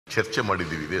ಚರ್ಚೆ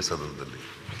ಮಾಡಿದ್ದೀವಿ ಇದೇ ಸದನದಲ್ಲಿ.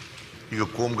 ಈಗ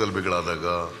ಕೋಮುಗಲಭೆಗಳಾದಾಗ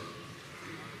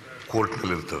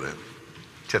ಕೋರ್ಟ್ನಲ್ಲಿರ್ತದೆ,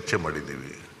 ಚರ್ಚೆ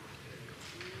ಮಾಡಿದ್ದೀವಿ.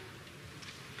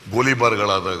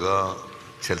 ಗೋಲಿಬಾರ್ಗಳಾದಾಗ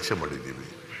ಚರ್ಚೆ ಮಾಡಿದ್ದೀವಿ.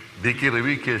 ಡಿ ಕೆ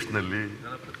ರವಿ ಕೇಸ್ನಲ್ಲಿ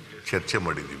ಚರ್ಚೆ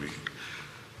ಮಾಡಿದ್ದೀವಿ.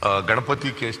 ಗಣಪತಿ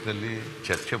ಕೇಸ್ನಲ್ಲಿ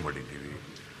ಚರ್ಚೆ ಮಾಡಿದ್ದೀವಿ.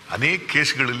 ಅನೇಕ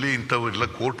ಕೇಸ್ಗಳಲ್ಲಿ ಇಂಥವೆಲ್ಲ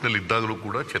ಕೋರ್ಟ್ನಲ್ಲಿ ಇದ್ದಾಗಲೂ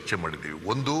ಕೂಡ ಚರ್ಚೆ ಮಾಡಿದ್ದೀವಿ.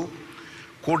 ಒಂದು,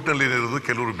 ಕೋರ್ಟ್ನಲ್ಲಿರೋದು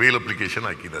ಕೆಲವರು ಬೇಲ್ ಅಪ್ಲಿಕೇಶನ್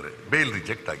ಹಾಕಿದ್ದಾರೆ, ಬೇಲ್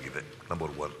ರಿಜೆಕ್ಟ್ ಆಗಿದೆ.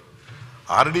 ನಂಬರ್ 1.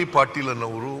 ಆರ್ ಡಿ ಪಾಟೀಲ್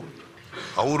ಅನ್ನೋರು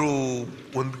ಅವರು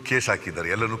ಒಂದು ಕೇಸ್ ಹಾಕಿದ್ದಾರೆ,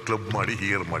 ಎಲ್ಲನೂ ಕ್ಲಬ್ ಮಾಡಿ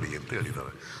ಹಿಯರ್ ಮಾಡಿ ಅಂತ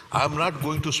ಹೇಳಿದ್ದಾರೆ. I am not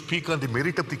going to speak on the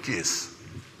merit of the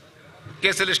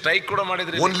ಕೇಸಲ್ಲಿ ಸ್ಟ್ರೈಕ್ ಕೂಡ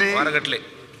ಮಾಡಿದ್ರೆ only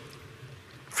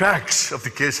facts of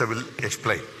the case I will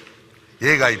explain,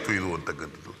 ಹೇಗಾಯಿತು ಇದು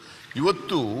ಅಂತಕ್ಕಂಥದ್ದು.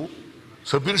 ಇವತ್ತು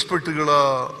ಸಬ್ ಇನ್ಸ್ಪೆಕ್ಟರ್ಗಳ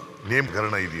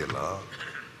ನೇಮಕರಣ ಇದೆಯಲ್ಲ,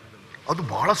 ಅದು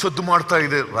ಬಹಳ ಸದ್ದು ಮಾಡ್ತಾ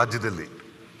ಇದೆ ರಾಜ್ಯದಲ್ಲಿ.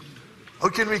 How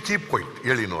can we keep quiet?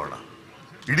 ಹೇಳಿ ನೋಡೋಣ.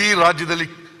 ಇಡೀ ರಾಜ್ಯದಲ್ಲಿ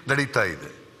ನಡೀತಾ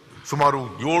ಇದೆ. ಸುಮಾರು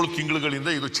 7 ತಿಂಗಳುಗಳಿಂದ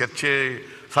ಇದು ಚರ್ಚೆ,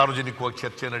 ಸಾರ್ವಜನಿಕವಾಗಿ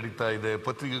ಚರ್ಚೆ ನಡೀತಾ ಇದೆ,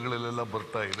 ಪತ್ರಿಕೆಗಳಲ್ಲೆಲ್ಲ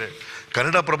ಬರ್ತಾ ಇದೆ.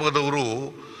 ಕನ್ನಡಪ್ರಭದವರು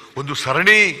ಒಂದು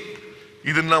ಸರಣಿ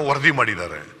ಇದನ್ನ ವರದಿ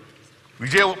ಮಾಡಿದ್ದಾರೆ,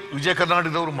 ವಿಜಯ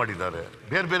ಕರ್ನಾಟಕದವರು ಮಾಡಿದ್ದಾರೆ,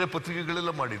 ಬೇರೆ ಬೇರೆ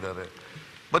ಪತ್ರಿಕೆಗಳೆಲ್ಲ ಮಾಡಿದ್ದಾರೆ.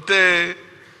 ಮತ್ತೆ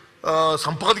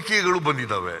ಸಂಪಾದಕೀಯಗಳು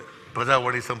ಬಂದಿದ್ದಾವೆ,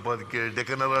 ಪ್ರಜಾವಾಣಿ ಸಂಪಾದಕೀಯ,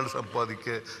 ಡೆಕ್ಕನ್ ಹೆರಾಲ್ಡ್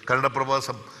ಸಂಪಾದಕೀಯ, ಕನ್ನಡಪ್ರಭ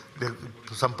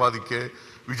ಸಂಪಾದಕೀಯ,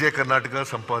 ವಿಜಯ ಕರ್ನಾಟಕ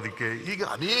ಸಂಪಾದಕೀಯ, ಈಗ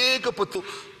ಅನೇಕ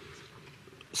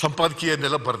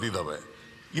ಸಂಪಾದಕೀಯನ್ನೆಲ್ಲ ಬರೆದಿದ್ದಾವೆ.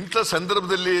 ಇಂಥ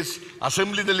ಸಂದರ್ಭದಲ್ಲಿ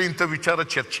ಅಸೆಂಬ್ಲಿನಲ್ಲಿ ಇಂಥ ವಿಚಾರ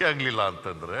ಚರ್ಚೆ ಆಗಲಿಲ್ಲ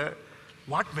ಅಂತಂದ್ರೆ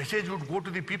what message would go to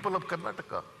the people of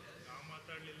Karnataka?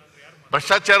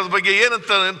 ಭ್ರಷ್ಟಾಚಾರದ ಬಗ್ಗೆ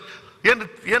ಏನಂತ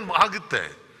ಏನು ಆಗುತ್ತೆ?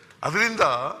 ಅದರಿಂದ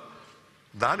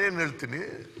ನಾನೇನು ಹೇಳ್ತೀನಿ,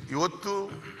 ಇವತ್ತು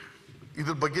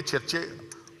ಇದ್ರ ಬಗ್ಗೆ ಚರ್ಚೆ,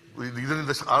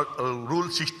 ಇದರಿಂದ ರೂಲ್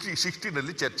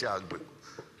 60ನಲ್ಲಿ ಚರ್ಚೆ ಆಗಬೇಕು.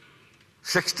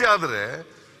 60 ಆದರೆ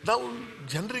ನಾವು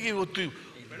ಜನರಿಗೆ, ಇವತ್ತು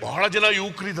ಬಹಳ ಜನ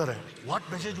ಯುವಕರಿದ್ದಾರೆ, what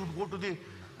message would go to the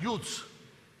youths?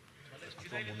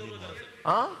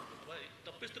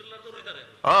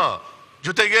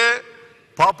 ಜೊತೆಗೆ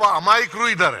ಪಾಪ ಅಮಾಯಕರು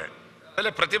ಇದ್ದಾರೆ,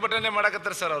 ಪ್ರತಿಭಟನೆ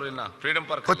ಮಾಡಕತ್ತಾರೆ ಸರ್. ಅವ್ರನ್ನ ಫ್ರೀಡಂ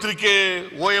ಪಾರ್ಕ್ ಪತ್ರಿಕೆ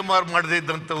OMR ಮಾಡದೇ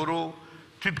ಇದ್ದಂಥವ್ರು,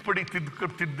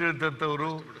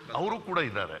 ತಿದ್ದಿದ್ದಂಥವ್ರು ಅವರು ಕೂಡ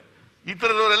ಇದ್ದಾರೆ. ಈ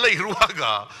ಥರದವರೆಲ್ಲ ಇರುವಾಗ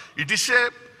it is A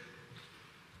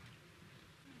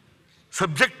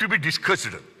subject to B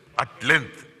discussed at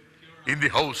length in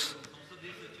the house.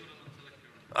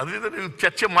 ಅದರಿಂದ ನೀವು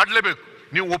ಚರ್ಚೆ ಮಾಡಲೇಬೇಕು,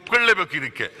 ನೀವು ಒಪ್ಕೊಳ್ಳೇಬೇಕು.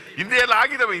 ಇದಕ್ಕೆ ಹಿಂದೆ ಎಲ್ಲ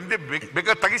ಆಗಿದಾವೆ, ಹಿಂದೆ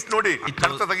ಬೇಕಾದ್ರೆ ತೆಗಿಸ್ ನೋಡಿ,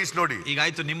 ತೆಗಿಸ್ ನೋಡಿ.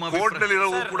 ಈಗಾಯ್ತು, ನಿಮ್ಮ ಕೋರ್ಟ್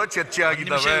ನಲ್ಲಿರೋವು ಕೂಡ ಚರ್ಚೆ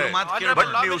ಆಗಿದ್ದಾವೆ.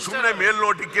 ಬಟ್ ನೀವು ಸುಮ್ಮನೆ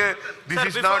ಮೇಲ್ನೋಟಕ್ಕೆ this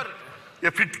is not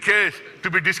A fit case to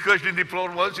B discussed in the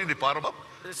floor walls in the form of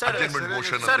adjournment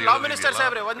motion. Sir, law minister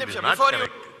ಸಾಹೇಬ್ರೆ, ಒಂದು ನಿಮಿಷ. Before you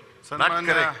not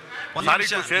correct. Sorry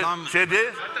to say this,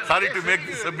 sorry to make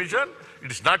this submission,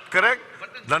 it is not correct.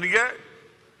 ನನಗೆ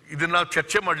ಇದನ್ನ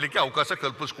ಚರ್ಚೆ ಮಾಡಲಿಕ್ಕೆ ಅವಕಾಶ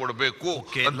ಕಲ್ಪಿಸಿಕೊಡಬೇಕು.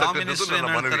 Law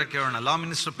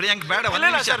minister Priyank ಬೇಡ,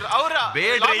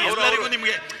 ಬೇಡ್ರಿ. ಎಲ್ಲರಿಗೂ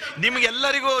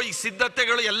ನಿಮ್ಗೆಲ್ಲರಿಗೂ ಈ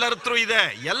ಸಿದ್ಧತೆಗಳು ಎಲ್ಲರ ಹತ್ರ ಇದೆ,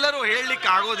 ಎಲ್ಲರೂ ಹೇಳಲಿಕ್ಕೆ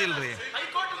ಆಗೋದಿಲ್ರಿ.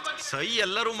 ಸಹಿ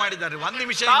ಎಲ್ಲರೂ ಮಾಡಿದ್ದಾರೆ. ಒಂದ್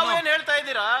ನಿಮಿಷ, ಏನ್ ಹೇಳ್ತಾ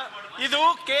ಇದ್ದೀರಾ? ಇದು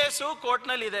ಕೇಸು ಕೋರ್ಟ್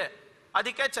ನಲ್ಲಿ ಇದೆ,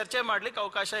 ಅದಕ್ಕೆ ಚರ್ಚೆ ಮಾಡ್ಲಿಕ್ಕೆ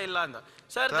ಅವಕಾಶ ಇಲ್ಲ ಅಂತ.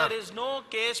 Sir, there is no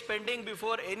case pending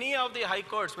before any of the high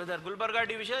courts, whether Gulbarga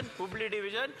division, Hubli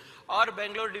division or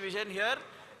Bangalore division here,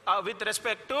 with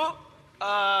respect to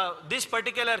this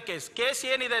particular case. Case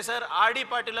ಏನಿದೆ ಸರ್, ಆರ್ ಡಿ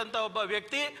ಪಾಟೀಲ್ ಅಂತ ಒಬ್ಬ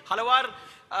ವ್ಯಕ್ತಿ ಹಲವಾರು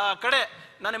ಕಡೆ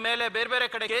ನನ್ನ ಮೇಲೆ ಬೇರೆ ಬೇರೆ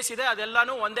ಕಡೆ ಕೇಸ್ ಇದೆ,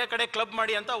 ಅದೆಲ್ಲಾನು ಒಂದೇ ಕಡೆ ಕ್ಲಬ್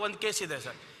ಮಾಡಿ ಅಂತ ಒಂದು ಕೇಸ್ ಇದೆ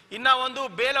ಸರ್. ಇನ್ನ ಒಂದು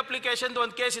ಬೇಲ್ ಅಪ್ಲಿಕೇಶನ್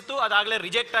ಒಂದು ಕೇಸ್ ಇತ್ತು, ಅದಾಗಲೇ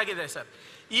ರಿಜೆಕ್ಟ್ ಆಗಿದೆ ಸರ್.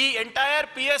 ಈ ಎಂಟೈರ್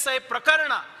PSI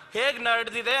ಪ್ರಕರಣ ಹೇಗೆ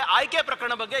ನಡೆದಿದೆ, ಆಯ್ಕೆ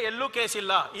ಪ್ರಕರಣ ಬಗ್ಗೆ ಎಲ್ಲೂ ಕೇಸ್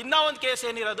ಇಲ್ಲ. ಇನ್ನ ಒಂದು ಕೇಸ್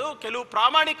ಏನಿರೋದು, ಕೆಲವು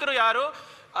ಪ್ರಾಮಾಣಿಕರು ಯಾರು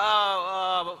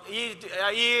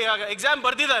ಈ ಎಕ್ಸಾಮ್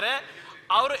ಬರ್ದಿದ್ದಾರೆ,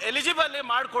 ಅವರು ಎಲಿಜಿಬಲ್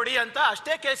ಮಾಡಿಕೊಡಿ ಅಂತ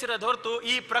ಅಷ್ಟೇ ಕೇಸ್ ಇರೋದು ಹೊರತು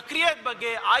ಈ ಪ್ರಕ್ರಿಯೆ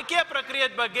ಬಗ್ಗೆ, ಆಯ್ಕೆ ಪ್ರಕ್ರಿಯೆ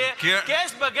ಬಗ್ಗೆ,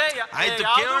 ಕೇಸ್ ಬಗ್ಗೆ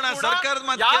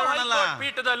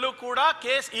ಪೀಠದಲ್ಲೂ ಕೂಡ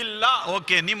ಕೇಸ್ ಇಲ್ಲ.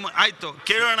 ಓಕೆ, ನಿಮ್ಮ ಆಯ್ತು,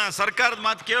 ಕೇಳೋಣ, ಸರ್ಕಾರದ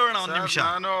ಮಾತು ಕೇಳೋಣ. ಒಂದು ನಿಮಿಷ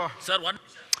ಸರ್.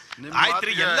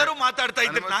 ಆಯ್ತ್ರಿ, ಎಲ್ಲರೂ ಮಾತಾಡ್ತಾ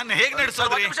ಇದ್ರು, ನಾನು ಹೇಗ್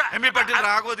ನಡೆಸೋದ್ರಿ? ಎಂ ಬಿ ಪಾಟೀಲ್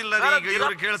ಆಗೋದಿಲ್ಲ,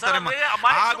 ಇವರು ಕೇಳ್ತಾರೆ,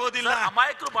 ಆಗೋದಿಲ್ಲ.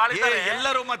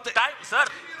 ಎಲ್ಲರೂ ಮತ್ತೆ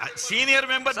ಸೀನಿಯರ್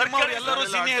ಮೆಂಬರ್ ನಿಮ್ಮವ್ರು ಎಲ್ಲರೂ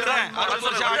ಸೀನಿಯರ್, 60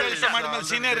 ವರ್ಷ ಆಡಳಿತ ಮಾಡಿದ್ಮೇಲೆ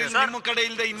ಸೀನಿಯರ್ ನಿಮ್ಮ ಕಡೆ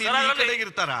ಇಲ್ಲದೆ ಇನ್ನು ಈ ಕಡೆ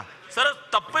ಇರ್ತಾರ ಸರ್?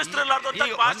 ತಪ್ಪಿಸ್ತಿರಲಾರ್ದು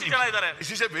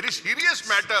very serious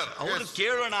matter. ಅವ್ರು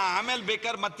ಕೇಳೋಣ, ಆಮೇಲೆ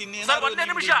ಬೇಕಾದ್ರೆ ಮತ್ತೆ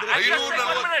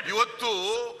ಇವತ್ತು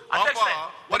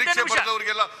ಪರೀಕ್ಷೆ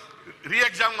ಬರೆದವರಿಗೆಲ್ಲ ರೀ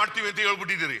ಎಕ್ಸಾಮ್ ಮಾಡ್ತೀವಿ ಅಂತ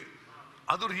ಹೇಳ್ಬಿಟ್ಟಿದ್ದೀರಿ.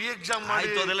 ಅದು ರೀ ಎಕ್ಸಾಮ್ ಮಾಡಿ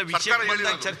ಅದೆಲ್ಲ ವಿಷಯಕ್ಕೆ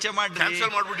ಬಂದಾಗ ಚರ್ಚೆ ಮಾಡಿ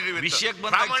ಕ್ಯಾನ್ಸಲ್ ಮಾಡ್ಬಿಟ್ಟಿದ್ದೀವಿ. ವಿಷಯಕ್ಕೆ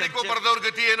ಬಂದಾಗ ಬರೆದವ್ರ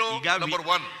ಗತಿ ಏನು? ನಂಬರ್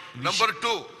 1. ನಂಬರ್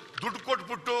 2, ದುಡ್ಡು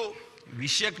ಕೊಟ್ಬಿಟ್ಟು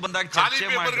ವಿಷಯಕ್ಕೆ ಬಂದಾಗ ಚರ್ಚೆ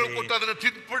ಮಾಡಿ ಅದನ್ನ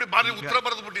ತಿದ್ದುಬಿಡಿ ಬಾರಿ ಉತ್ತರ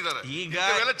ಬರೆದು ಬಿಟ್ಟಿದ್ದಾರೆ. ಈಗ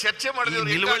ಚರ್ಚೆ ಮಾಡಿದ್ರೆ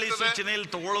ನಿಲುವಳಿ ಸೂಚನೆಯಲ್ಲಿ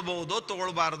ತಗೊಳ್ಬಹುದು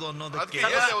ತಗೊಳ್ಬಾರದು ಅನ್ನೋದಕ್ಕೆ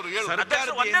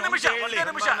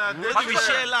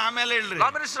ವಿಷಯ ಎಲ್ಲ ಆಮೇಲೆ ಹೇಳ್ರಿ.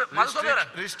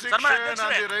 Restriction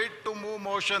on the right to move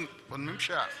motion. ಒಂದು ನಿಮಿಷ,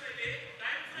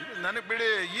 ನನಗೆ ಬಿಡಿ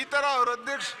ಈ ತರ ಅವ್ರ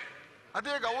ಅಧ್ಯಕ್ಷ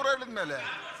ಅದೇ ಅವ್ರು ಹೇಳಿದ್ಮೇಲೆ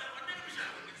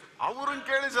ಅವ್ರನ್ನ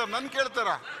ಕೇಳಿ ಸರ್ ನನ್ ಕೇಳ್ತಾರ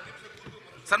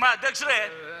ಸನ್ಮಾನ್ಯ ಅಧ್ಯಕ್ಷರೇ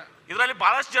ಇದರಲ್ಲಿ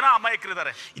ಬಹಳಷ್ಟು ಜನ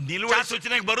ಅಮಾಯಕರಿದ್ದಾರೆ. ನಿಲುವಳಿ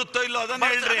ಸೂಚನೆಗೆ ಬರುತ್ತೋ ಇಲ್ಲೋ ಅದನ್ನ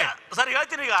ಹೇಳ್ರಿ ಸರ್.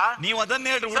 ಹೇಳ್ತೀನಿ ಈಗ ನೀವು ಅದನ್ನ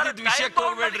ಹೇಳ್ರಿ, ಉಳಿದ ವಿಷಯಕ್ಕೆ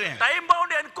ಹೋಗ್ಬೇಡ್ರಿ. ಟೈಮ್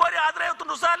ಬೌಂಡ್ ಎನ್ಕ್ವೈರಿ ಆದ್ರೆ ಇವತ್ತು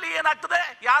ನುಸಾಲಿ ಏನಾಗ್ತದೆ,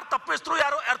 ಯಾರು ತಪ್ಪಿಸ್ತರು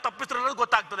ಯಾರು ತಪ್ಪಿಸ್ತರು ಅನ್ನೋದು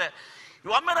ಗೊತ್ತಾಗ್ತದೆ.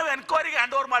 ಒಮ್ಮೆ ನಾವು ಎನ್ಕ್ವೈರಿಗೆ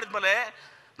ಹ್ಯಾಂಡ್ ಓವರ್ ಮಾಡಿದ್ಮೇಲೆ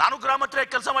ನಾನು ಗೃಹ ಮಂತ್ರಿ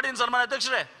ಕೆಲಸ ಮಾಡಿದ್ದೀನಿ ಸನ್ಮಾನ್ಯ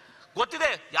ಅಧ್ಯಕ್ಷರೇ, ಗೊತ್ತಿದೆ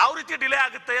ಯಾವ ರೀತಿ ಡಿಲೇ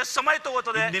ಆಗುತ್ತೆ, ಎಷ್ಟು ಸಮಯ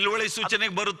ತಗೋತದೆ. ನಿಲುವಳಿ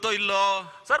ಸೂಚನೆಗೆ ಬರುತ್ತೋ ಇಲ್ಲೋ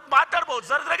ಸರ್ ಮಾತಾಡ್ಬಹುದು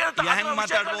ಸರ್. ಹೆಂಗ್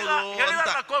ಮಾತಾಡ್ಬಹುದು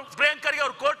ಪ್ರಿಯಾಂಕರ್ಗೆ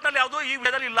ಅವ್ರ ಕೋರ್ಟ್ ನಲ್ಲಿ ಯಾವುದು ಈ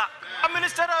ವಿಧದಲ್ಲಿ ಇಲ್ಲ.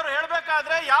 ಮಿನಿಸ್ಟರ್ ಅವರು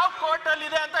ಹೇಳ್ಬೇಕಾದ್ರೆ ಯಾವ ಕೋರ್ಟ್ ಅಲ್ಲಿ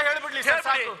ಇದೆ ಅಂತ ಹೇಳ್ಬಿಡ್ಲಿ ಸರ್.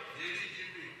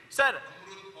 ಸರ್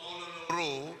ಅವರು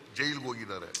ಜೈಲ್ಗೆ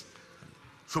ಹೋಗಿದ್ದಾರೆ.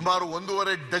 ಸುಮಾರು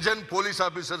 1.5 ಡಜನ್ ಪೊಲೀಸ್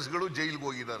ಆಫೀಸರ್ಸ್ಗಳು ಜೈಲ್ಗೆ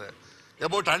ಹೋಗಿದ್ದಾರೆ.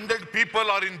 About 100 people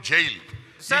are in jail.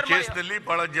 ಕೇಸ್ನಲ್ಲಿ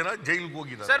ಬಹಳ ಜನ ಜೈಲ್ಗೆ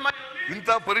ಹೋಗಿದ್ದಾರೆ. ಇಂಥ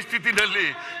ಪರಿಸ್ಥಿತಿನಲ್ಲಿ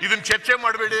ಇದನ್ನ ಚರ್ಚೆ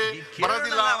ಮಾಡಬೇಡಿ,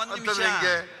 ಬರೋದಿಲ್ಲ ಅಂತಂದ್ರೆ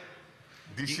ಹೆಂಗೆ?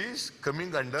 This is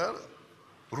coming under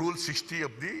rule 60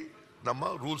 of the ನಮ್ಮ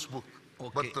ರೂಲ್ಸ್ ಬುಕ್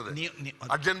ಬರ್ತದೆ.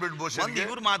 ಅರ್ಜನ್ ಬಿಡ್ ಬೋಷನ್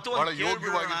ಬಹಳ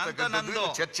ಯೋಗ್ಯವಾಗಿರ್ತಕ್ಕಂಥದ್ದು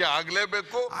ಚರ್ಚೆ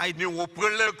ಆಗ್ಲೇಬೇಕು, ನೀವು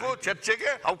ಒಪ್ಕೊಳ್ಳೇಬೇಕು,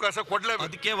 ಚರ್ಚೆಗೆ ಅವಕಾಶ ಕೊಡ್ಲೇಬೇಕು.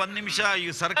 ಅದಕ್ಕೆ ಒಂದ್ ನಿಮಿಷ ಈ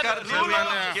ಸರ್ಕಾರ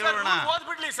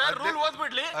ಓದ್ಬಿಡ್ಲಿ sir, rule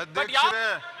ಓದ್ಬಿಡ್ಲಿ.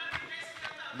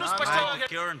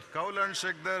 Kaul and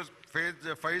Shekhar page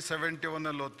 571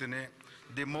 ಅಲ್ಲಿ ಓದ್ತೀನಿ.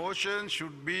 The motion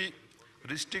should be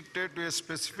restricted to A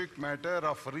specific matter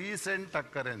of recent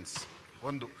occurrence.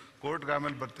 ಒಂದು ಕೋರ್ಟ್ಗೆ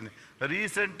ಆಮೇಲೆ ಬರ್ತೀನಿ.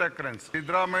 ರೀಸೆಂಟ್ ಅಕರೆನ್ಸ್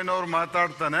ಸಿದ್ದರಾಮಯ್ಯನವ್ರು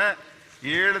ಮಾತಾಡ್ತಾನೆ,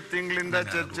 7 ತಿಂಗಳಿಂದ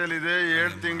ಚರ್ಚೆಲಿದೆ,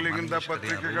 7 ತಿಂಗಳಿಂದ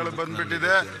ಪತ್ರಿಕೆಗಳು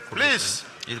ಬಂದ್ಬಿಟ್ಟಿದೆ. ಪ್ಲೀಸ್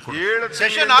 7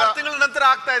 ಸೆಷನ್ 6 ತಿಂಗಳ ನಂತರ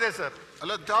ಆಗ್ತಾ ಇದೆ ಸರ್.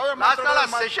 ಅಲ್ಲ ತಾವೇ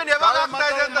ಸೆಷನ್ ಯಾವಾಗ ಆಗ್ತಾ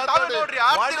ಇದೆ ಅಂತ ತಾವೇ ನೋಡ್ರಿ.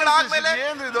 6 ತಿಂಗಳಾದ್ಮೇಲೆ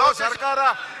ಏನಿದು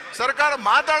ಸರ್ಕಾರ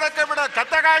ಮಾತಾಡಕ್ಕೆ ಬಿಡ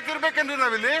ಕತ್ತಗ ಹಾಕಿರ್ಬೇಕೇನ್ರಿ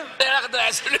ನಾವಿಲ್ಲಿ?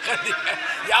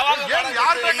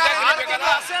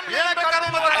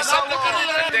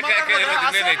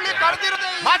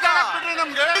 ಮಾತಾಡ್ಬಿಟ್ರಿ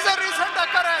ನಮ್ಗೆ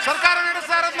ಸರ್ಕಾರ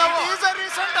ನಡೆಸ್ತಾ ಇರೋದು ನಾವು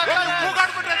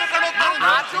ಕೂಗಾಡ್ಬಿಟ್ರೆ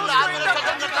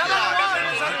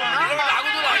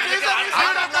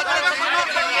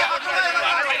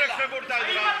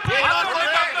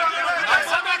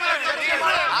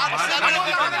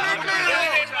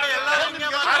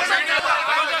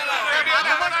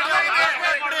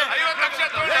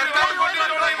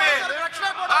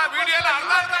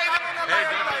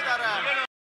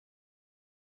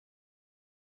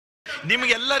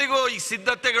ನಿಮ್ಗೆಲ್ಲರಿಗೂ ಈ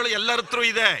ಸಿದ್ಧತೆಗಳು ಎಲ್ಲರ ಹತ್ರ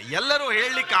ಇದೆ, ಎಲ್ಲರೂ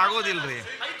ಹೇಳಲಿಕ್ಕೆ ಆಗೋದಿಲ್ರಿ.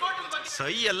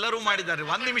 ಸಹಿ ಎಲ್ಲರೂ ಮಾಡಿದ್ದಾರೆ.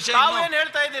 ಒಂದ್ ನಿಮಿಷ ಏನ್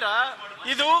ಹೇಳ್ತಾ ಇದ್ದೀರಾ?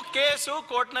 ಇದು ಕೇಸು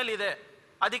ಕೋರ್ಟ್ ನಲ್ಲಿ ಇದೆ,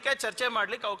 ಅದಕ್ಕೆ ಚರ್ಚೆ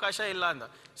ಮಾಡ್ಲಿಕ್ಕೆ ಅವಕಾಶ ಇಲ್ಲ ಅಂತ.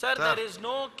 Sir, there is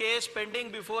no case pending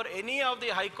before any of the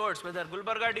high courts, whether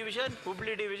Gulbarga division,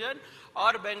 Hubli division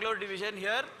or Bangalore division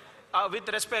here, with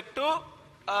respect to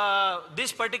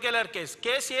this particular case.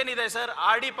 Case ಏನಿದೆ ಸರ್,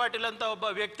 ಆರ್ ಡಿ ಪಾಟೀಲ್ ಅಂತ ಒಬ್ಬ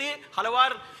ವ್ಯಕ್ತಿ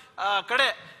ಹಲವಾರು ಕಡೆ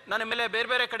ನನ್ನ ಮೇಲೆ ಬೇರೆ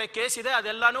ಬೇರೆ ಕಡೆ ಕೇಸ್ ಇದೆ,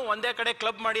 ಅದೆಲ್ಲಾನು ಒಂದೇ ಕಡೆ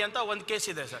ಕ್ಲಬ್ ಮಾಡಿ ಅಂತ ಒಂದು ಕೇಸ್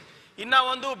ಇದೆ ಸರ್. ಇನ್ನ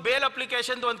ಒಂದು ಬೇಲ್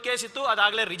ಅಪ್ಲಿಕೇಶನ್ ಒಂದು ಕೇಸ್ ಇತ್ತು,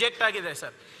 ಅದಾಗಲೇ ರಿಜೆಕ್ಟ್ ಆಗಿದೆ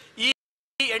ಸರ್. ಈ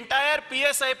ಎಂಟೈರ್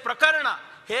PSI ಪ್ರಕರಣ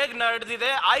ಹೇಗ್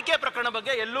ನಡೆದಿದೆ, ಆಯ್ಕೆ ಪ್ರಕರಣ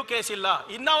ಬಗ್ಗೆ ಎಲ್ಲೂ ಕೇಸ್ ಇಲ್ಲ.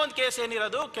 ಇನ್ನ ಒಂದು ಕೇಸ್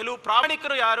ಏನಿರೋದು, ಕೆಲವು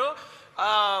ಪ್ರಾಮಾಣಿಕರು ಯಾರು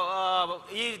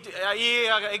ಈ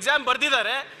ಎಕ್ಸಾಮ್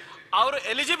ಬರ್ದಿದ್ದಾರೆ ಅವರು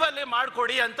ಎಲಿಜಿಬಲ್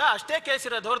ಮಾಡ್ಕೊಡಿ ಅಂತ ಅಷ್ಟೇ ಕೇಸ್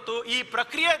ಇರೋದು ಹೊರತು ಈ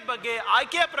ಪ್ರಕ್ರಿಯೆ ಬಗ್ಗೆ,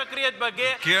 ಆಯ್ಕೆ ಪ್ರಕ್ರಿಯೆ ಬಗ್ಗೆ,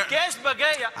 ಕೇಸ್ ಬಗ್ಗೆ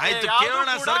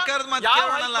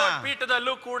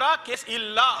ಪೀಠದಲ್ಲೂ ಕೂಡ ಕೇಸ್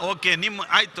ಇಲ್ಲ. ಓಕೆ, ನಿಮ್ಮ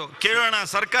ಆಯ್ತು, ಕೇಳೋಣ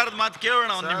ಸರ್ಕಾರದ ಮಾತು ಕೇಳೋಣ.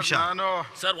 ಒಂದ್ ನಿಮಿಷ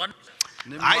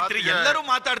ಆಯ್ತ್ರಿ, ಎಲ್ಲರೂ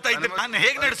ಮಾತಾಡ್ತಾ ಇದ್ರೆ ನಾನು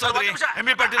ಹೇಗ್ ನಡೆಸೋದ್ರಿ?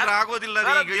 ಎಂ.ಬಿ. ಪಾಟೀಲ್ ಆಗೋದಿಲ್ಲ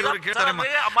ರೀ, ಈಗ ಇವ್ರು ಕೇಳ್ತಾರೆ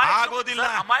ಆಗೋದಿಲ್ಲ.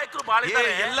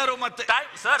 ಎಲ್ಲರೂ ಮತ್ತೆ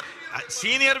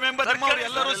ಸೀನಿಯರ್ ಮೆಂಬರ್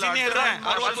ಎಲ್ಲರೂ ಸೀನಿಯರ್,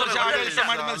 60 ವರ್ಷ ಆಡಳಿತ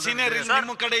ಮಾಡಿದ್ಮೇಲೆ ಸೀನಿಯರ್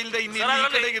ನಿಮ್ಮ ಕಡೆ ಇಲ್ಲದೆ ಇನ್ನು ಈ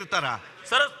ಕಡೆಗೆ ಇರ್ತಾರ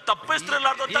ಸರ್.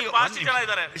 ತಪ್ಪಿಸ್ತಿರಲಾರ್ದು ಜನ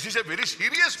ಇದ್ದಾರೆ. This is A very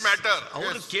serious matter.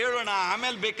 ಅವ್ರು ಕೇಳೋಣ,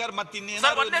 ಆಮೇಲೆ ಬೇಕಾದ್ರೆ ಮತ್ತೆ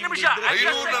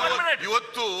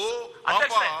ಇವತ್ತು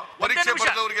ಪರೀಕ್ಷೆ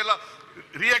ಬರೆದವರಿಗೆಲ್ಲ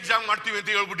ರೀ ಎಕ್ಸಾಮ್ ಮಾಡ್ತೀವಿ ಅಂತ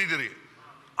ಹೇಳ್ಬಿಟ್ಟಿದ್ದೀರಿ.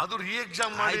 ಅದು ರೀ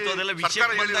ಎಕ್ಸಾಮ್ ಮಾಡಿ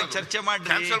ಚರ್ಚೆ ಮಾಡಿ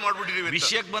ಕ್ಯಾನ್ಸಲ್ ಮಾಡ್ಬಿಟ್ಟಿದೀವಿ.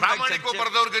 ಪ್ರಾಮಾಣಿಕ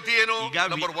ಬರೆದವ್ರ ಗತಿ ಏನು?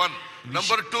 ನಂಬರ್ 1.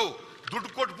 ನಂಬರ್ 2, ದುಡ್ಡು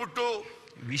ಕೊಟ್ಬಿಟ್ಟು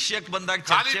ವಿಷಯಕ್ಕೆ ಬಂದಾಗ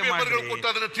ಚರ್ಚೆ ಮಾಡಿ ಕೊಟ್ಟು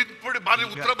ಅದನ್ನ ತಿದ್ದುಪಡಿ ಬಾರಿ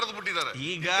ಉತ್ತರ ಬರೆದ್ಬಿಟ್ಟಿದ್ದಾರೆ.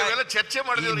 ಈಗ ಚರ್ಚೆ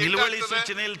ಮಾಡಿದ್ರೆ ನಿಲುವಳಿ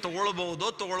ಸೂಚನೆಯಲ್ಲಿ ತಗೊಳ್ಬಹುದು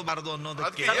ತಗೊಳ್ಬಾರದು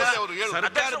ಅನ್ನೋದಕ್ಕೆ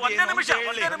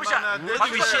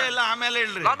ವಿಷಯ ಎಲ್ಲ ಆಮೇಲೆ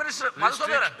ಹೇಳ್ರಿ.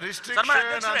 Restriction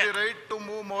on the right to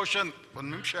move motion. ಒಂದ್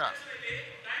ನಿಮಿಷ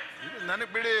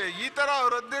ನನಗೆ ಬಿಡಿ. ಈ ತರ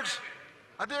ಅವ್ರ ಅಧ್ಯಕ್ಷ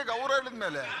ಅದೇ ಅವ್ರು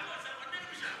ಹೇಳಿದ್ಮೇಲೆ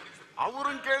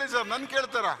ಅವ್ರನ್ನ ಕೇಳಿ ಸರ್ ನನ್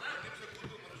ಕೇಳ್ತಾರ.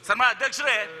 ಸನ್ಮಾನ್ಯ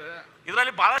ಅಧ್ಯಕ್ಷರೇ,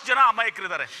 ಇದರಲ್ಲಿ ಬಹಳಷ್ಟು ಜನ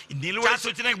ಅಮಾಯಕರಿದ್ದಾರೆ. ನಿಲುವಳಿ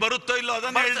ಸೂಚನೆಗೆ ಬರುತ್ತೋ ಇಲ್ಲೋ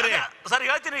ಅದನ್ನ ಹೇಳ್ರಿ. ಸರ್,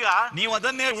 ಹೇಳ್ತೀನಿ ಈಗ ನೀವು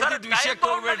ಅದನ್ನೇ ವಿಷಯಕ್ಕೆ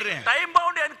ಹೋಗ್ಬೇಡ್ರಿ. ಟೈಮ್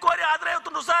ಬೌಂಡ್ ಎನ್ಕ್ವೈರಿ ಆದ್ರೆ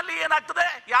ಇವತ್ತು ನುಸಾಲಿ ಏನಾಗ್ತದೆ,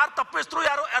 ಯಾರು ತಪ್ಪಿಸ್ತರು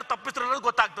ಯಾರು ತಪ್ಪಿಸ್ತರು ಅನ್ನೋದು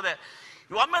ಗೊತ್ತಾಗ್ತದೆ.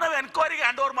 ಒಮ್ಮೆ ನಾವು ಎನ್ಕ್ವೈರಿಗೆ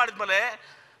ಹ್ಯಾಂಡ್ ಓವರ್ ಮಾಡಿದ್ಮೇಲೆ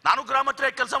ನಾನು ಗೃಹ ಮಂತ್ರಿ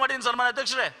ಕೆಲಸ ಮಾಡಿದ್ದೀನಿ ಸನ್ಮಾನ್ಯ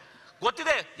ಅಧ್ಯಕ್ಷರೇ,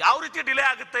 ಗೊತ್ತಿದೆ ಯಾವ ರೀತಿ ಡಿಲೇ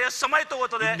ಆಗುತ್ತೆ, ಎಷ್ಟು ಸಮಯ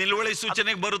ತಗೋತದೆ, ನಿಲುವಳಿ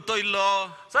ಸೂಚನೆಗೆ ಬರುತ್ತೋ ಇಲ್ಲೋ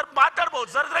ಸರ್ ಮಾತಾಡ್ಬೋದು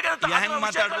ಸರ್. ಹೆಂಗ್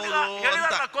ಮಾತಾಡ್ಬೋದು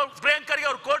ಪ್ರಿಯಾಂಕರ್ಗೆ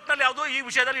ಅವ್ರ ಕೋರ್ಟ್ ನಲ್ಲಿ ಯಾವುದು ಈ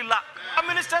ವಿಷಯದಲ್ಲಿ ಇಲ್ಲ.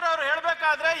 ಮಿನಿಸ್ಟರ್ ಅವರು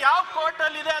ಹೇಳ್ಬೇಕಾದ್ರೆ ಯಾವ ಕೋರ್ಟ್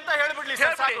ಅಲ್ಲಿ ಇದೆ ಅಂತ ಹೇಳ್ಬಿಡ್ಲಿ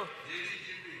ಸರ್. ಸಾಕು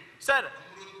ಸರ್.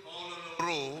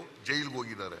 ಅವರು ಜೈಲ್ಗೆ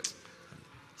ಹೋಗಿದ್ದಾರೆ.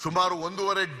 ಸುಮಾರು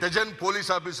 1.5 ಡಜನ್ ಪೊಲೀಸ್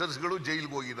ಆಫೀಸರ್ಸ್ಗಳು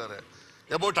ಜೈಲ್ಗೆ ಹೋಗಿದ್ದಾರೆ.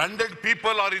 About 100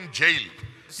 people are in jail.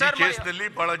 ಈ ಕೇಸ್ನಲ್ಲಿ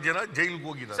ಬಹಳ ಜನ ಜೈಲ್ಗೆ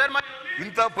ಹೋಗಿದ್ದಾರೆ.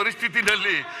 ಇಂಥ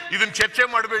ಪರಿಸ್ಥಿತಿನಲ್ಲಿ ಇದನ್ನ ಚರ್ಚೆ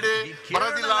ಮಾಡಬೇಡಿ,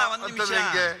 ಬರೋದಿಲ್ಲ ಅಂತಂದ್ರೆ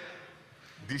ಹೆಂಗೆ?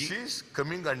 This is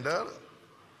coming under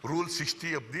rule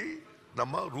 60 of the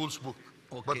ನಮ್ಮ ರೂಲ್ಸ್ ಬುಕ್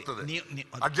ಬರ್ತದೆ.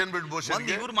 ಅರ್ಜನ್ ಬಿಡ್ ಬೋಷನ್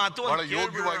ಬಹಳ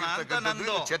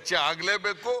ಯೋಗ್ಯವಾಗಿರ್ತಕ್ಕಂಥದ್ದು. ಚರ್ಚೆ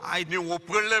ಆಗ್ಲೇಬೇಕು, ನೀವು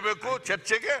ಒಪ್ಕೊಳ್ಳೇಬೇಕು,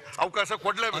 ಚರ್ಚೆಗೆ ಅವಕಾಶ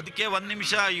ಕೊಡ್ಲೇಬೇಕು. ಅದಕ್ಕೆ 1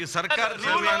 ನಿಮಿಷ ಈ ಸರ್ಕಾರ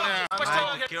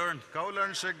ಕೌಲ್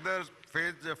ಅಂಡ್ ಶೇಖರ್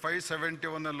ಪೇಜ್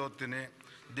 571 ಅಲ್ಲಿ ಓದ್ತೀನಿ.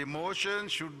 The motion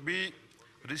should be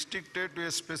restricted to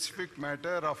a specific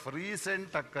matter of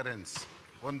recent occurrence.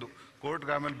 ಒಂದು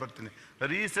ಕೋರ್ಟ್ಗೆ ಆಮೇಲೆ ಬರ್ತೀನಿ.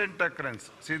 ರೀಸೆಂಟ್ ಅಕರೆನ್ಸ್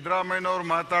ಸಿದ್ದರಾಮಯ್ಯನವ್ರು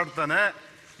ಮಾತಾಡ್ತಾನೆ,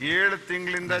 7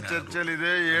 ತಿಂಗಳಿಂದ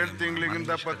ಚರ್ಚೆಲಿದೆ, 7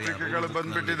 ತಿಂಗಳಿಂದ ಪತ್ರಿಕೆಗಳು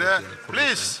ಬಂದ್ಬಿಟ್ಟಿದೆ.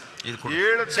 ಪ್ಲೀಸ್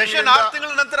 7 ಸೆಷನ್ 6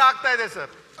 ತಿಂಗಳ ನಂತರ ಆಗ್ತಾ ಇದೆ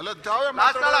ಸರ್. ಅಲ್ಲ ತಾವೇ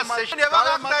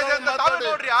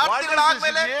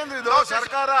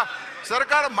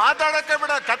ಸರ್ಕಾರ ಮಾತಾಡಕ್ಕೆ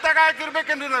ಬಿಡ ಕತ್ತಗ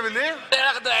ಹಾಕಿರ್ಬೇಕೇನ್ರಿ ನಾವಿಲ್ಲಿ?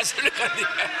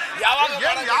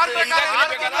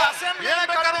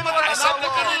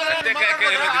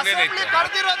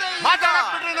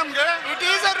 ಮಾತಾಡಕ್ಬಿಟ್ರಿ ನಮ್ಗೆ. It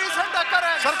is a recent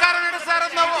occurrence. ಸರ್ಕಾರ ನಡೆಸ್ತಾ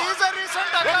ಇರೋದು ನಾವು. ಇಟ್ ಈಸ್ ಅ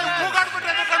ರೀಸೆಂಟ್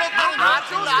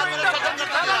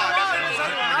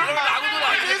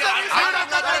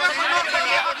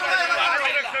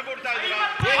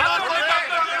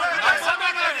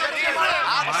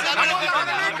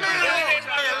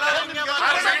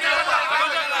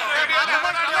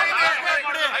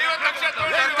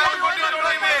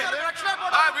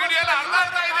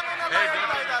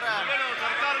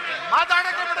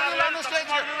ಮಾತಾಡಕ್ಕೆ ಬಿಡಲ್ಲ.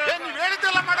 ನೀವು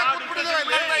ಹೇಳಿದ್ದೆಲ್ಲ ಮಾಡಕ್ಕೆ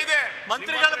ಬಿಟ್ಬಿಟ್ಟಿದ್ದೇವೆ.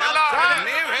 ಮಂತ್ರಿಗಳ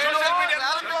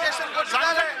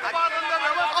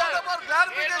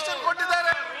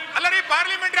ಕೊಟ್ಟಿದ್ದಾರೆ. ಅಲ್ಲ ರೀ,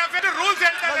 ಪಾರ್ಲಿಮೆಂಟರಿ ಅಫೇರ್ ರೂಲ್ಸ್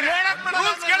ಹೇಳ್ತಾರೆ.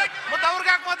 ಮತ್ತೆ ಅವ್ರಿಗೆ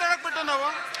ಯಾಕೆ ಮಾತಾಡಕ್ ಬಿಟ್ಟು ನಾವು?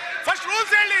 ಫಸ್ಟ್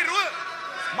ರೂಲ್ಸ್ ಹೇಳಿ.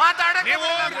 ಮಾತಾಡಕ್ಕೆ ನೀವು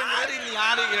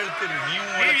ಯಾರಿಗೆ ಹೇಳ್ತೀರಿ ನೀವು?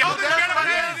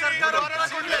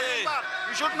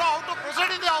 You should know how to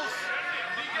proceed in the house.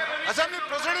 Assembly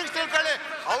proceedings ತಿಳ್ಕೊಳ್ಳಿ.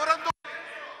 ಅವರಂತೂ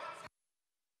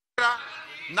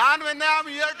ನಾನು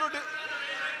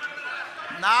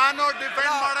ನಾನು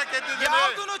ಡಿಪೆಂಡ್ ಮಾಡಕ್ಕೆ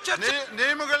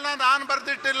ನಿಯಮಗಳನ್ನ ನಾನು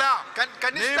ಬರ್ದಿಟ್ಟಿಲ್ಲ.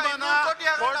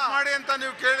 ಕೋಟ್ ಮಾಡಿ ಅಂತ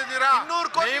ನೀವು ಕೇಳಿದೀರಾ.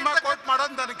 ನಿಯಮ ಕೋಟ್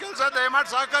ಮಾಡೋದು ನನ್ನ ಕೆಲಸ. ದಯಮಾಡಿ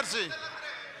ಸಹಕರಿಸಿ.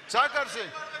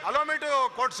 Allow me to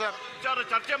court sir.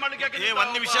 ಚರ್ಚೆ ಮಾಡ್ಲಿಕ್ಕೆ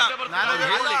 1 ನಿಮಿಷ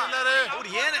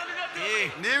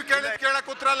ನೀವು ಕೇಳಕ್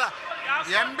ಕೂತ್ರಲ್ಲ.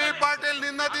 MB ಪಾಟೀಲ್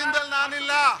ನಿನ್ನದಿಂದಲ್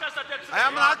ನಾನಿಲ್ಲ. I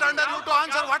am not under you to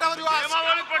answer what ever you ask.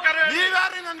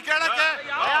 ನೀವ್ಯಾರಿ ನನ್ ಕೇಳಕ್ಕೆ?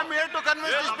 I am here to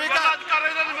convince the speaker.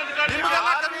 ನಿಮ್ಗೆಲ್ಲ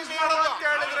ಕನ್ವಿನ್ಸ್ ಮಾಡೋದು.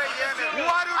 Who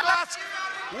are you to ask?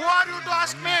 Who are you to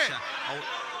ask me?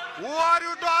 Who are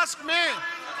you to ask me?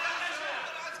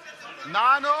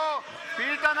 ನಾನು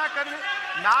ಪೀಠನ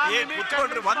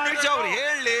ಕುತ್ಕೊಳ್ರಿ 1 ನಿಮಿಷ ಅವ್ರು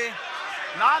ಹೇಳಿ.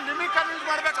 ನಾನ್ ನಿಮಗೆ convince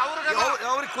ಮಾಡ್ಬೇಕು.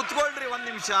 ಅವ್ರಿಗೆ ಕುತ್ಕೊಳ್ರಿ 1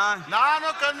 ನಿಮಿಷ. ನಾನು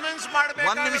ಕನ್ವಿನ್ಸ್ ಮಾಡ್ಬೇಕು.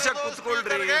 1 ನಿಮಿಷ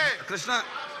ಕುತ್ಕೊಳ್ರಿ ಕೃಷ್ಣ.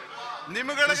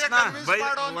 ನಿಮ್ಗಳಿಗೆ ಕನ್ವಿನ್ಸ್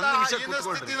ಮಾಡುವಂತ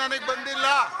ಸ್ಥಿತಿ ನನಗೆ ಬಂದಿಲ್ಲ.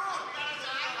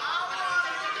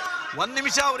 1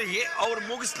 ನಿಮಿಷ ಅವ್ರು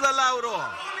ಮುಗಿಸ್ಲಲ್ಲ. ಅವರು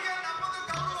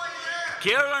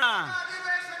ಕೇಳೋಣ.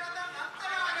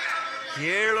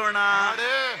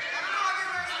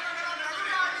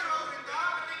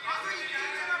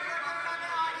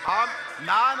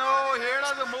 ನಾನು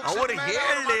ಹೇಳೋದು ಅವ್ರಿಗೆ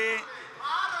ಹೇಳಿ.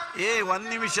 1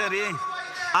 ನಿಮಿಷ ರೀ.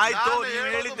 ಆಯ್ತು, ನೀವು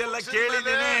ಹೇಳಿದ್ದೆಲ್ಲ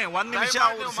ಕೇಳಿದ್ದೇನೆ. 1 ನಿಮಿಷ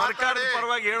ಅವ್ರು ಸರ್ಕಾರದ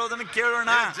ಪರವಾಗಿ ಹೇಳೋದನ್ನ ಕೇಳೋಣ.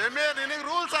 ಜಮೀರ್, ನಿನಗೆ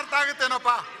ರೂಲ್ಸ್ ಅರ್ಥ ಆಗುತ್ತೇನಪ್ಪ?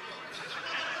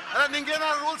 ಅಲ್ಲ,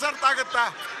 ನಿಂಗೇನಾದ್ರು ರೂಲ್ಸ್ ಅರ್ಥ ಆಗುತ್ತಾ?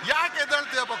 ಯಾಕೆ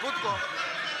ಎದ್ದೇಳ್ತೀಯಪ್ಪ? ಕೂತ್ಕೋ.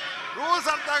 ರೂಲ್ಸ್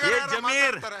ಅರ್ಥ ಆಗ.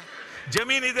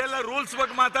 ಜಮೀನ್ ಇದೆಲ್ಲ ರೂಲ್ಸ್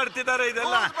ಬಗ್ಗೆ ಮಾತಾಡ್ತಿದ್ದಾರೆ.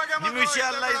 ಇದೆಲ್ಲ ನಿಮ್ಮ ವಿಷಯ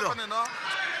ಅಲ್ಲ ಇದು.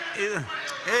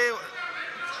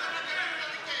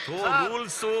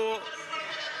 Rules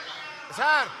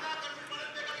sir.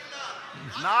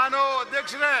 ನಾನು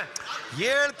ಅಧ್ಯಕ್ಷರೇ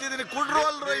ಹೇಳ್ತಿದ್ದೀನಿ. ಕುಡ್ರು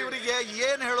ಅಲ್ರು ಇವರಿಗೆ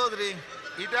ಏನ್ ಹೇಳೋದ್ರಿ?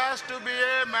 It has to B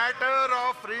A matter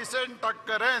of recent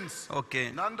occurrence. Okay,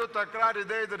 ನಂದು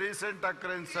ತಕರಾರಿದೆ. ಇದು ರೀಸೆಂಟ್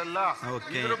ಅಕರೆನ್ಸ್ ಅಲ್ಲ.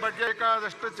 ಇದ್ರ ಬಗ್ಗೆ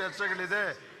ಬೇಕಾದಷ್ಟು ಚರ್ಚೆಗಳಿದೆ.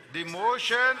 ದಿ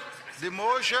ಮೋಷನ್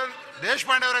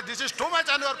ದೇಶಪಾಂಡೆ ಅವರೇ, this is too much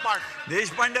on your part.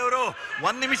 Deshpande ಅವರು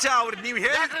 1 ನಿಮಿಷ. ಅವ್ರು ನೀವು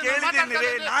ಹೇಳಿ ಕೇಳಿದ್ದೀನಿ,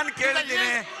 ನಾನು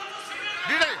ಕೇಳಿದ್ದೀನಿ.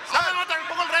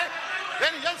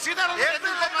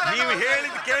 ನೀವು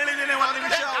ಹೇಳಿದ್ ಕೇಳಿದ್ದೀನಿ. 1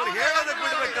 ನಿಮಿಷ ಅವ್ರು ಹೇಳೋದಕ್ಕೆ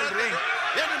ಬಿಡ್ಬೇಕಲ್ರಿ.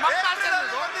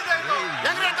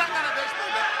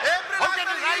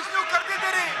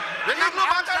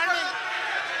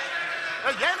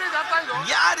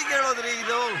 ಯಾರಿಗೆ ಹೇಳೋದ್ರಿ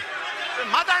ಇದು?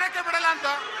 ಮಾತಾಡಕ್ಕೆ ಬಿಡಲ್ಲ ಅಂತ.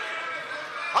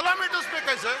 Allow me to speak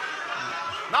sir.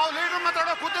 ನಾವು ಲೀಡರ್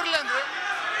ಮಾತಾಡೋ ಕೂತಿರ್ಲಿ ಅಂದ್ರೆ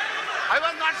I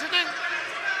was not sitting.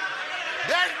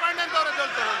 Deshpande ಅಂತ ಅವ್ರು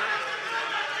ಹೇಳ್ತಾರೆ.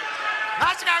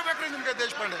 ನಾಚಿಕೆ ಆಗ್ಬೇಕ್ರಿ ನಿಮ್ಗೆ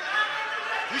Deshpande.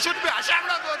 You should be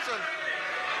ashamed of your self.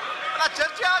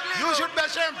 ಚರ್ಚೆ ಆಗ್ಲಿ. You should be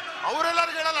ashamed.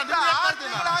 ಅವರೆಲ್ಲರಿಗೂ ಹೇಳಲ್ಲ.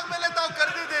 ಆದ್ಮೇಲೆ ತಾವು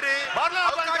ಕರೆದಿದ್ದೀರಿ.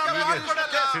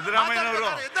 ಸಿದ್ದರಾಮಯ್ಯನವರು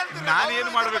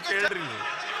ನಾನೇನು ಮಾಡ್ಬೇಕು ಹೇಳ್ರಿ.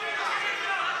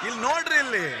 ಇಲ್ಲಿ ನೋಡ್ರಿ,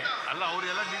 ಇಲ್ಲಿ ಅಲ್ಲ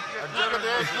ಅವರೆಲ್ಲ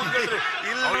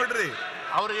ಇಲ್ಲಿ ನೋಡ್ರಿ.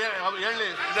 ಅವ್ರು ಹೇಳಿ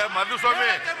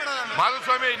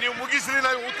ಮಾಧುಸ್ವಾಮಿ ನೀವು ಮುಗಿಸಿ,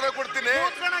 ನಾನು ಉತ್ತರ ಕೊಡ್ತೀನಿ.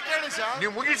 ಕೇಳಿ ಸರ್,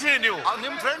 ನೀವು ಮುಗಿಸಿ. ನೀವು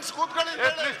ನಿಮ್ ಫ್ರೆಂಡ್ಸ್ ಕೂತ್ಕೊಳ್ಳಿ.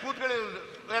 ಕೂತ್ಕೊಳ್ಳಿ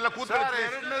ಎಲ್ಲ ಕೂತ್ಕೊಳ್ಳಿ.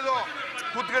 ಎರಡನೇದು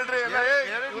ಕೂತ್ಕೊಳ್ರಿ.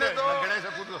 ಎರಡನೇದು ಗಣೇಶ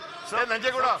ಕೂತ್ಕೊ.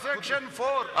 ನಂಜೇಗೌಡ ಸೆಕ್ಷನ್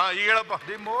 4. ಈಗ ಹೇಳಪ್ಪ.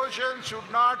 The motion should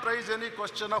not rice any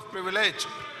question of privilege.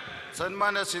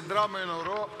 ಸನ್ಮಾನ್ಯ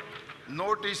ಸಿದ್ದರಾಮಯ್ಯನವರು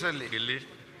ನೋಟಿಸಲ್ಲಿ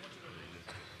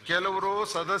ಕೆಲವರು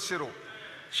ಸದಸ್ಯರು,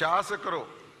 ಶಾಸಕರು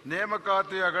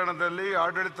ನೇಮಕಾತಿ ಹಗರಣದಲ್ಲಿ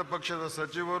ಆಡಳಿತ ಪಕ್ಷದ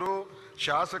ಸಚಿವರು,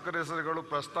 ಶಾಸಕರ ಹೆಸರುಗಳು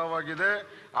ಪ್ರಸ್ತಾವವಾಗಿದೆ.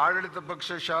 ಆಡಳಿತ ಪಕ್ಷ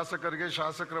ಶಾಸಕರಿಗೆ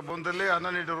ಶಾಸಕರ ಭವನದಲ್ಲಿ ಹಣ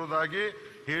ನೀಡಿರುವುದಾಗಿ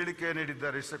ಹೇಳಿಕೆ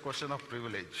ನೀಡಿದ್ದಾರೆ. It's A question of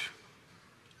privilege.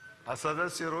 ಆ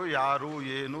ಸದಸ್ಯರು ಯಾರು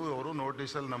ಏನು ಅವರು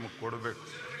ನೋಟಿಸಲ್ಲಿ ನಮಗೆ ಕೊಡಬೇಕು.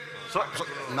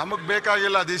 ನಮಗೆ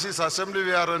ಬೇಕಾಗಿಲ್ಲ. This is assembly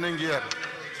we are running year.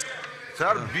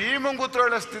 Sir ಭೀಮಂಗ್ ಉತ್ತರ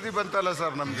ಹೇಳೋ ಸ್ಥಿತಿ ಬಂತಲ್ಲ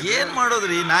ಸರ್ ನಮ್ಗೆ. ಏನ್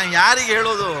ಮಾಡೋದ್ರಿ? ನಾ ಯಾರಿಗೆ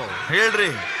ಹೇಳೋದು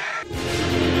ಹೇಳ್ರಿ.